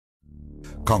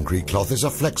Concrete cloth is a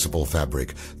flexible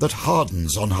fabric that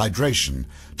hardens on hydration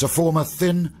to form a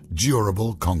thin,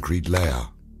 durable concrete layer.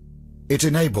 It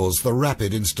enables the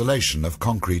rapid installation of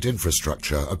concrete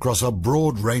infrastructure across a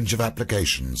broad range of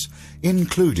applications,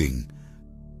 including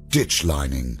ditch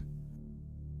lining,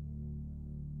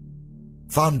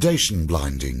 foundation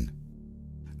blinding,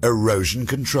 erosion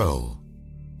control,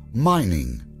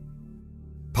 mining,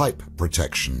 pipe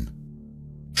protection,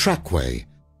 trackway,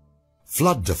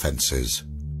 flood defences,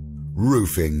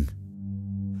 roofing,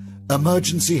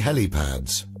 emergency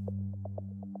helipads,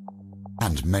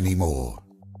 and many more.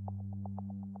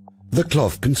 The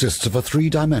cloth consists of a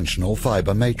three-dimensional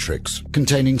fibre matrix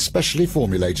containing specially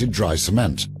formulated dry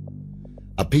cement.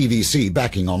 A PVC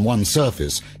backing on one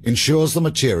surface ensures the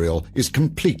material is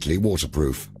completely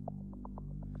waterproof.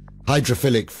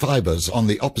 Hydrophilic fibres on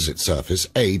the opposite surface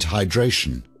aid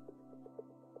hydration.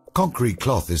 Concrete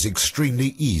cloth is extremely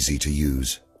easy to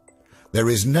use. There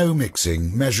is no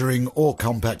mixing, measuring or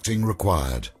compacting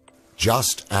required.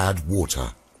 Just add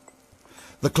water.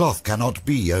 The cloth cannot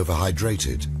be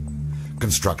overhydrated.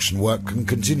 Construction work can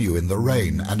continue in the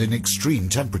rain and in extreme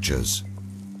temperatures.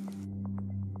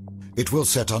 It will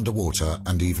set underwater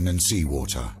and even in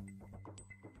seawater.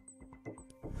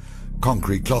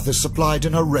 Concrete cloth is supplied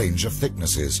in a range of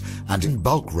thicknesses and in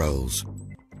bulk rolls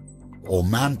or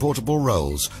man-portable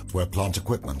rolls where plant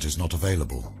equipment is not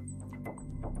available.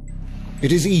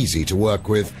 It is easy to work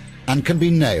with and can be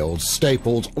nailed,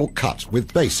 stapled or cut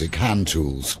with basic hand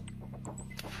tools.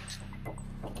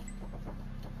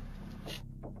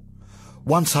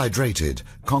 Once hydrated,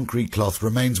 concrete cloth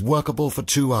remains workable for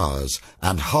 2 hours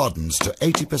and hardens to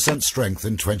 80% strength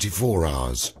in 24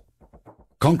 hours.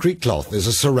 Concrete cloth is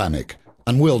a ceramic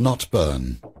and will not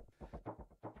burn.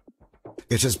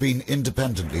 It has been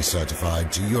independently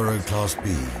certified to Euro Class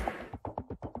B.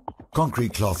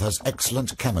 Concrete cloth has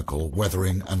excellent chemical,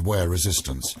 weathering and wear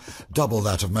resistance, double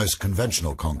that of most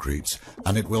conventional concretes,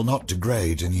 and it will not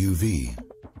degrade in UV.